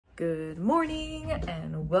Good morning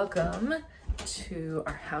and welcome to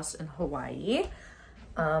our house in Hawaii.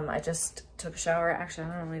 I just took a shower. Actually,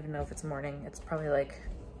 I don't even know if it's morning. It's probably like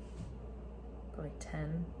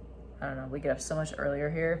 10. I don't know. We get up so much earlier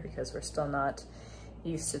here because we're still not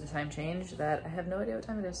used to the time change that I have no idea what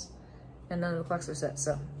time it is. And none of the clocks are set,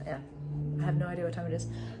 so yeah, I have no idea what time it is.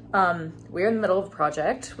 We're in the middle of a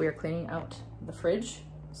project. We are cleaning out the fridge,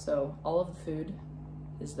 so all of the food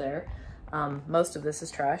is there. Most of this is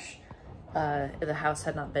trash. The house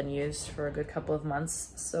had not been used for a good couple of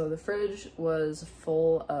months, so the fridge was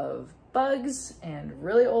full of bugs and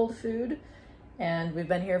really old food. And we've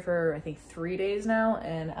been here for, I think, 3 days now,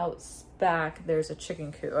 and out back there's a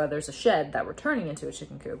chicken coop, there's a shed that we're turning into a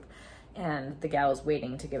chicken coop. And the gal is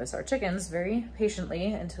waiting to give us our chickens very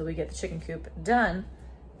patiently until we get the chicken coop done.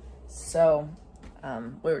 So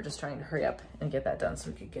we were just trying to hurry up and get that done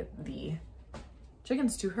so we could get the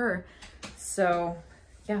chickens to her. So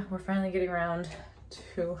yeah, we're finally getting around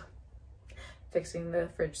to fixing the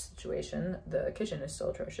fridge situation. The kitchen is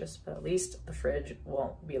still atrocious, but at least the fridge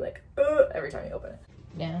won't be like, every time you open it.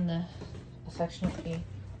 Down the affectionately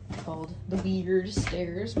called the weird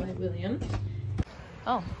stairs by William.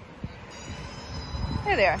 Oh,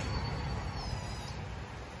 there they are.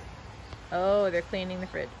 Oh, they're cleaning the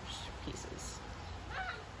fridge pieces.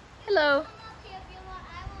 Hello.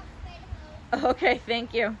 Okay,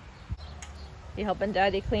 thank you. You helping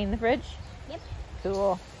Daddy clean the fridge? Yep.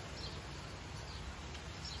 Cool.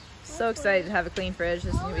 So excited to have a clean fridge.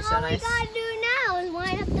 This is gonna be so nice. All we gotta do now is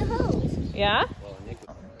line up the hose. Yeah?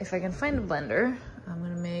 If I can find a blender, I'm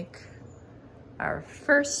gonna make our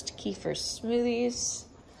first kefir smoothies.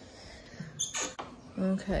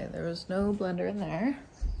 Okay, there was no blender in there.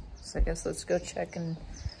 So I guess let's go check and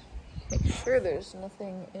make sure there's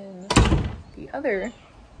nothing in the other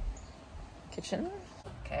kitchen.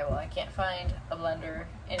 Okay, well, I can't find a blender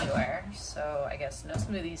anywhere, so I guess no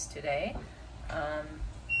smoothies today. So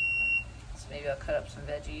maybe I'll cut up some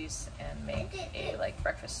veggies and make a like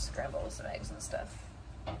breakfast scramble with some eggs and stuff.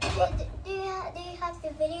 Do you have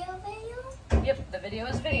the video? Yep, the video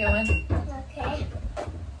is videoing. Okay.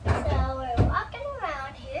 So we're walking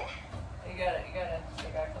around here. You gotta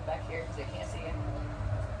come back here because they can't see you.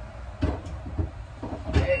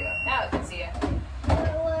 There you go. Now I can see you.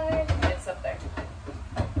 It's up there.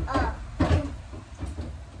 Oh.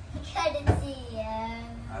 Couldn't see you. I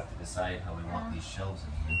have to decide how we want these shelves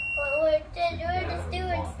in here. Well, we're just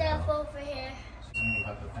doing stuff over here. So you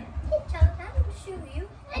have to think. Hedgehog, I will shoot you.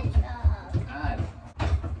 Hedgehog. God.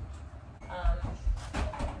 I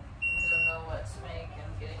don't know what to make.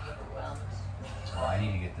 I'm getting overwhelmed. Well, I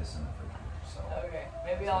need to get this in the fridge, so. Okay,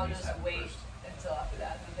 maybe I'll just wait until after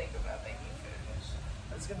that to think about making food.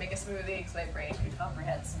 I'm just gonna make a smoothie because my brain could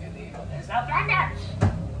comprehend smoothie when there's no blender.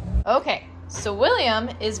 Okay, so William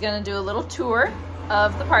is gonna do a little tour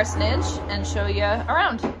of the parsonage and show you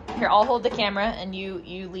around. Here, I'll hold the camera and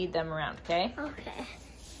you lead them around, okay? Okay.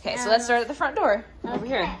 Okay, so let's start at the front door over Okay.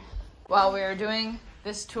 here. While we are doing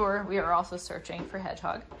this tour, we are also searching for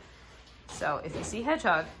Hedgehog. So if you see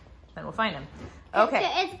Hedgehog, then we'll find him. Okay.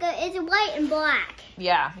 It's good. It's white and black.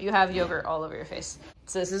 Yeah, you have yogurt all over your face.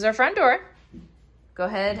 So this is our front door. Go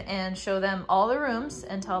ahead and show them all the rooms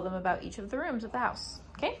and tell them about each of the rooms of the house.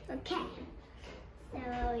 Okay? Okay. So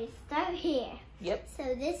we start here. Yep.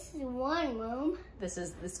 So this is one room. This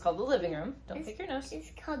is called the living room. Don't pick your nose. It's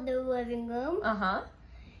called the living room. Uh-huh.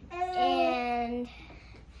 And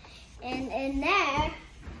there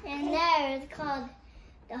is called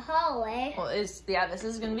the hallway. Well, this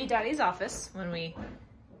is gonna be Daddy's office when we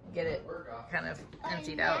get it kind of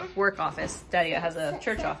emptied out. Work office. Daddy has a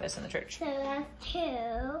church office in the church. So that's 2.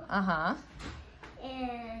 Uh-huh.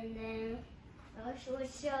 And then I will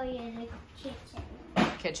show you the kitchen.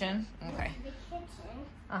 Kitchen? Okay. The kitchen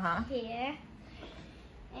Uh-huh. here.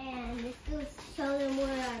 And this goes to show them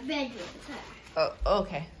where our bedrooms are. Oh,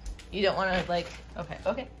 okay. You don't want to like, okay.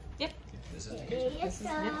 Yep. This is the kitchen. Yes, the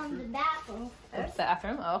bathroom That's first. the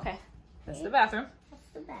bathroom. Oh, okay. That's the bathroom. That's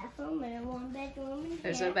the bathroom and then one bedroom in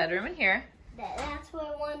There's here. a bedroom in here. That's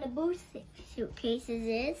where one of the booth suitcases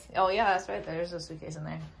is. Oh yeah, that's right. There's a suitcase in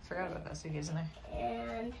there. Forgot about that suitcase in there.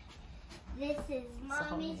 And this is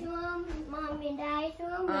Mommy's room, Mommy and Daddy's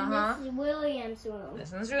room, Uh-huh. and this is William's room.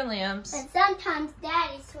 This one's William's. And sometimes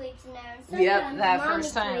Daddy sleeps in there, and sometimes Yep, that Mommy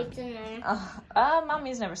first time. sleeps in there.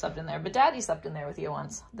 Mommy's never slept in there, but Daddy slept in there with you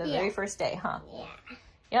once. The very first day, huh? Yeah.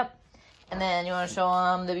 Yep. And then you want to show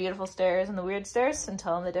them the beautiful stairs and the weird stairs and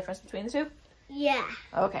tell them the difference between the two? Yeah.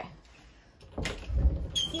 Okay.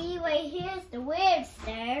 See, right here's the weird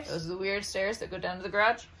stairs. Those are the weird stairs that go down to the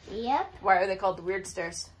garage? Yep. Why are they called the weird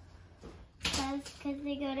stairs? Because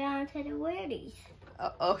they go down to the weirdies.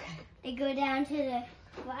 Oh, okay. They go down to the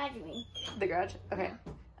garage room. The garage? Okay.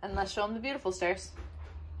 And let's show them the beautiful stairs.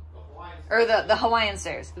 Or the Hawaiian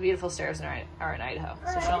stairs. The beautiful stairs are in Idaho.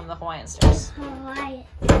 So show them the Hawaiian stairs. Hawaiian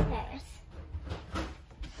stairs.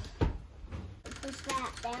 Push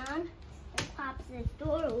that down. It pops this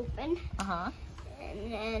door open. Uh-huh.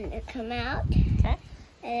 And then it come out. Okay.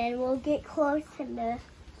 And we'll get close to the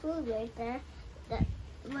food right there.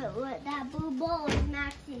 That blue bowl is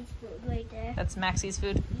Maxie's food right there. That's Maxie's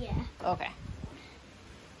food? Yeah. Okay.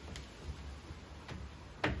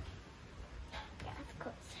 Yeah, of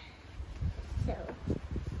course. So,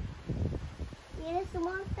 see this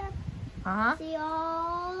long step? Uh-huh. See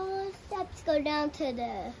all the steps go down to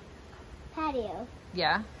the patio.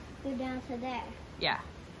 Yeah. Go down to there. Yeah.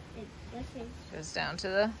 This is Goes down to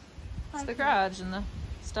the parking. garage and the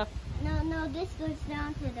stuff. No, this goes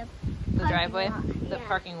down to the The parking driveway? lot. The Yeah.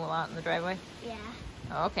 parking lot and the driveway? Yeah.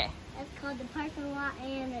 Oh, okay. That's called the parking lot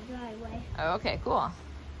and the driveway. Oh, okay, cool.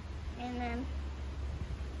 And then,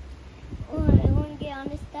 I want to get on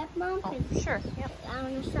this step, Mom? Oh, 'Cause sure. Yep. I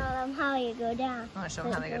want to show them how you go down. I want to show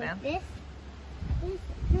them how they go down. This,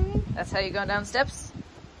 turn. That's how you go down steps?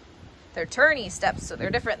 They're turny steps, so they're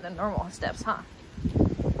different than normal steps, huh?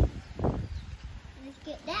 Let's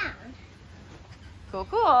get down. Cool,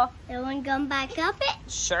 cool. Then we come back up it.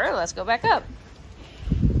 Sure, let's go back up.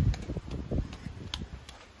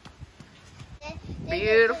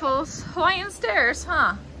 Beautiful Hawaiian stairs,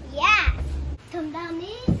 huh? Yes. Come down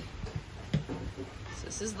these. So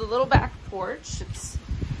this is the little back porch. It's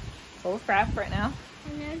full of crap right now.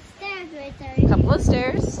 And there's stairs right there. A couple of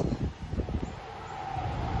stairs.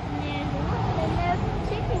 And there's a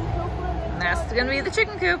chicken coop. And that's gonna be the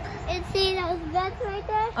chicken coop. And see those vents right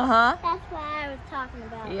there? Uh-huh. That's what I was talking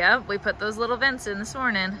about. Yep, we put those little vents in this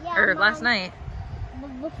morning. Yeah, or Mom. last night.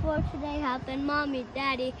 But before today happened, Mommy,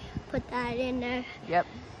 Daddy put that in there. Yep.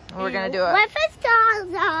 We're gonna do it. Breakfast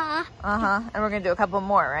stars. Uh-huh. And we're gonna do a couple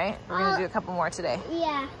more, right? We're gonna do a couple more today.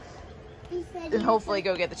 Yeah. He said And hopefully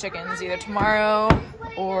go get the chickens either tomorrow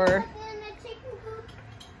or...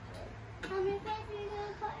 How many vents are you going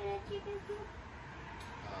to put in a chicken coop?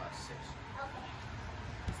 6.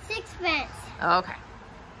 Okay. 6 vents. Okay.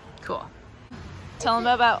 Cool. Tell them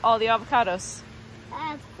about all the avocados.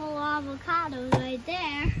 That's full of avocados right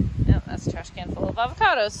there. Yep, that's a trash can full of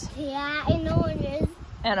avocados. Yeah, and oranges.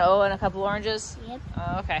 And a couple oranges. Yep.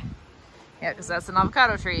 Oh, okay. Yeah, because that's an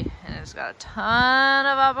avocado tree. And it's got a ton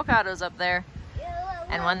of avocados up there.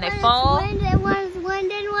 And when they fall... When it's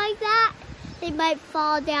winding like that, they might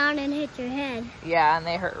fall down and hit your head. Yeah, and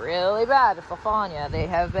they hurt really bad if they fall on you. They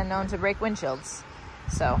have been known to break windshields.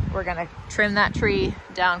 So we're going to trim that tree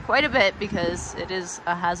down quite a bit because it is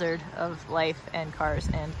a hazard of life and cars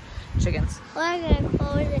and chickens. We're going to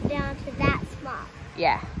close it down to that small.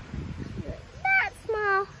 Yeah. That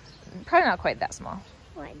small. Probably not quite that small.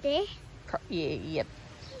 What, this? Yep.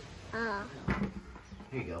 Oh.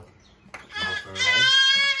 Here you go. Go for a ride.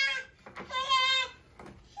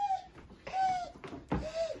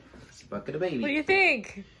 It's a bucket of baby. What do you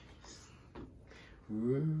think?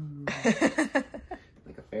 Ooh.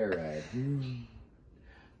 Like a fair ride.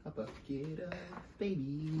 A bucket of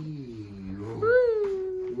baby.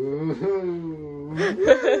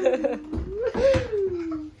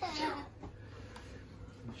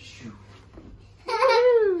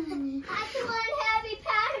 That's one heavy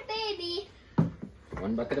pound of baby.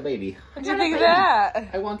 One bucket of baby. What do you think of that?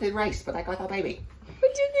 I wanted rice, but I got a baby.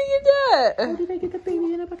 What do you think of that? How did I get the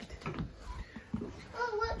baby in a bucket?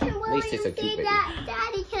 Oh, what can At least William it's a cute see baby. that?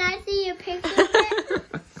 Daddy, can I see your picture of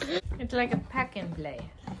it? It's like a pack and play.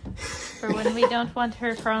 For when we don't want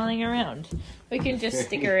her crawling around. We can just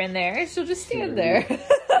stick her in there. She'll just stand there.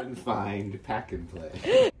 Find pack and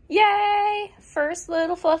play. Yay! First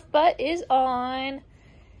little fluff butt is on.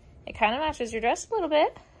 It kind of matches your dress a little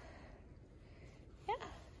bit. Yeah.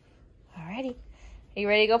 Alrighty. Are you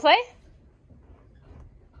ready to go play?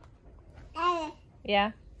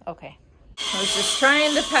 Yeah? Okay. I was just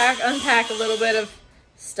trying to unpack a little bit of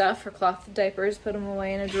stuff, her cloth diapers, put them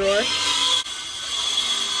away in a drawer.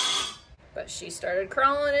 But she started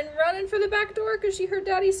crawling and running for the back door because she heard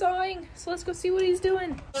Daddy sawing. So let's go see what he's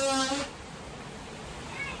doing.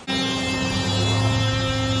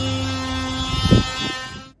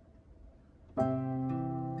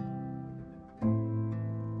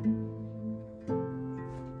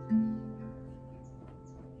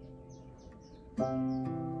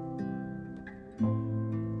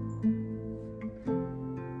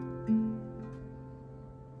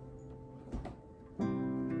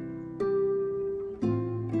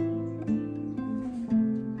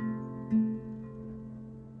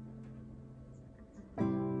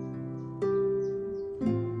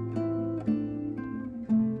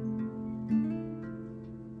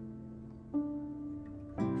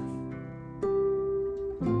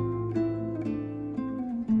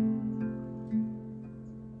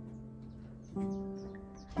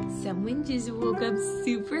 Someone just woke up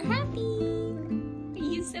super happy. Are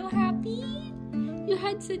you so happy? You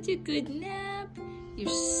had such a good nap. You're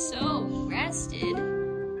so rested.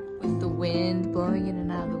 With the wind blowing in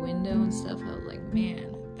and out of the window and stuff, I was like,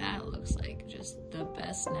 man, that looks like just the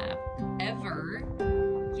best nap ever.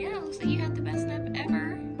 Yeah, it looks like you had the best nap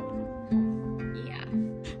ever. Yeah.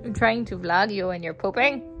 I'm trying to vlog you and you're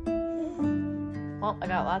pooping. Well, I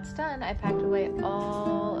got lots done. I packed away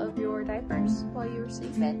all of your diapers while you were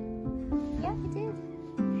sleeping. Yeah, I did.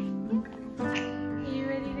 Yeah. Are you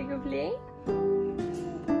ready to go play?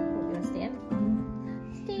 We're gonna stand.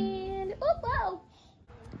 Stand. Oh, wow.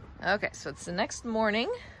 Okay, so it's the next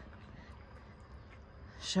morning.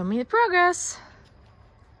 Show me the progress.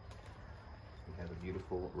 We have a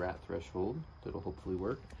beautiful rat threshold that'll hopefully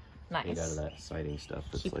work. Nice. Made out of that siding stuff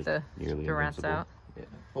that's Keep like the nearly rats invincible. out. Yeah,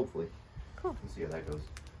 hopefully. Cool. We'll see how that goes.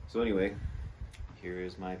 So anyway, here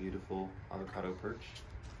is my beautiful avocado perch.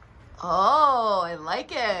 Oh, I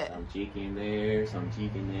like it. Some cheeking there, some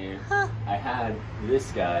cheeking there. Huh. I had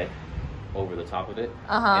this guy over the top of it,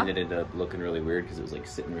 and it ended up looking really weird because it was like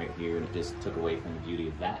sitting right here, and it just took away from the beauty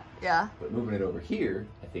of that. Yeah. But moving it over here,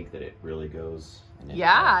 I think that it really goes. And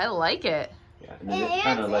Yeah, I like it. Yeah, and then it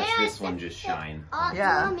kind of lets this one just shine.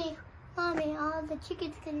 Yeah. Mommy, all the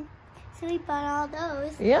chickens can sleep on all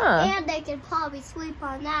those. Yeah. And they can probably sleep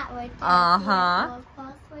on that right there. Uh-huh.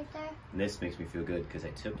 Right there. And this makes me feel good because I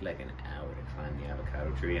took like an hour to climb the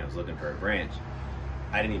avocado tree. I was looking for a branch.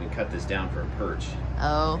 I didn't even cut this down for a perch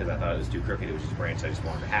Oh. because I thought it was too crooked. It was just a branch I just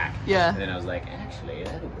wanted to hack. Yeah. And then I was like, actually,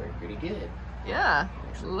 that'll work pretty good. Yeah.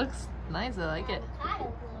 It looks nice. I like it.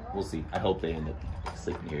 We'll see. I hope they end up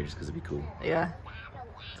sleeping here just because it'd be cool. Yeah.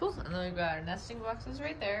 Cool. And then we've got our nesting boxes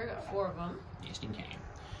right there. Got 4 of them. Nesting time.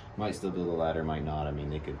 Might still build a ladder, might not. I mean,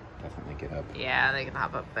 they could definitely get up. Yeah, they can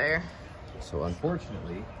hop up there. So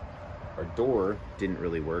unfortunately, our door didn't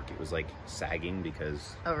really work. It was like sagging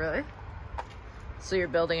because Oh, really? So you're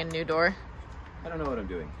building a new door? I don't know what I'm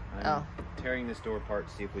doing. I'm tearing this door apart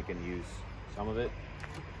to see if we can use some of it,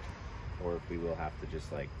 or if we will have to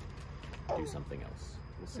just like do something else.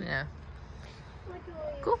 We'll see. Yeah.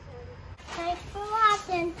 Cool. Thanks for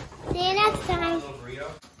watching. See you next time.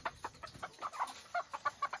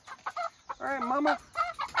 All right, Mama.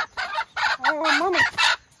 Oh, Mama.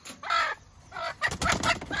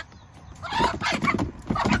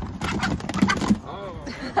 Oh.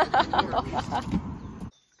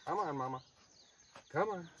 Come on, Mama. Come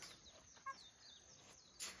on.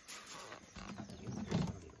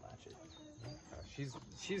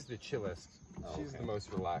 She's the chillest. Oh, She's okay. the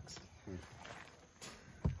most relaxed.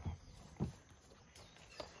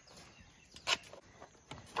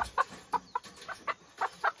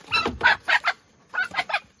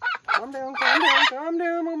 Calm down, calm down, calm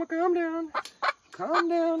down, Mama, calm down. Calm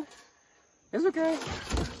down. It's okay.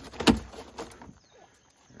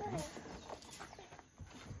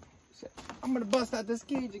 I'm gonna bust out this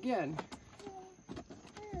cage again.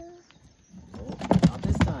 Not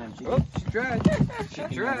this time. Oh, she tried. She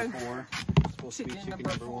Chicken tried. number 4. Supposed to be chicken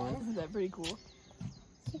number 1. Isn't that pretty cool?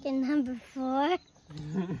 Chicken number 4.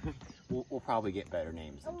 We'll probably get better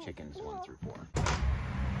names than chickens 1 through 4.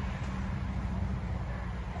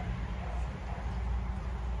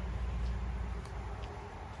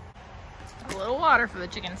 A little water for the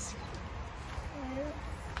chickens.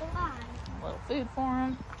 A little food for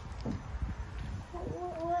them.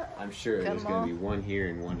 I'm sure Got there's them going all? to be one here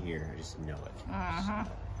and one here. I just know it. Uh-huh.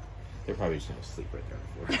 They're probably just going to sleep right there on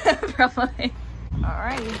the floor. Probably.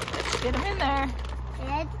 Alrighty, let's get them in there.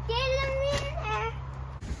 Let's get them in there.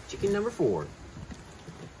 Chicken number 4.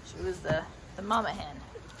 She was the mama hen.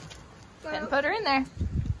 Then put her in there.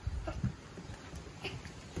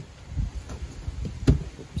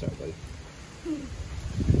 Sorry, buddy.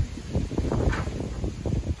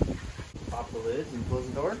 Pop the lids and close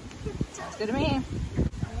the door. Sounds good to me.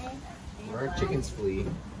 Where our chickens flee.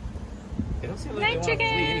 They don't seem like Night, they want to flee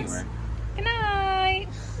chickens. anywhere. Good night.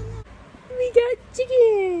 We got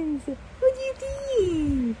chickens. What do you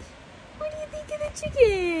think? What do you think of the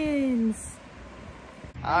chickens?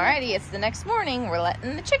 Alrighty, it's the next morning. We're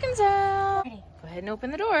letting the chickens out. Go ahead and open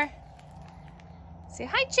the door. Say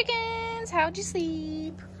hi, chickens. How'd you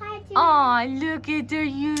sleep? Hi, Jimmy. Aw, look at they're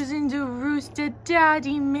using the roost that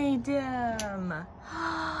Daddy made them.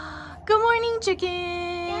 Good morning,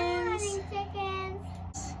 chickens. Good morning,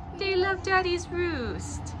 chickens. They love Daddy's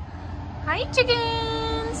roost. Hi,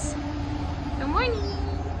 chickens. Good morning.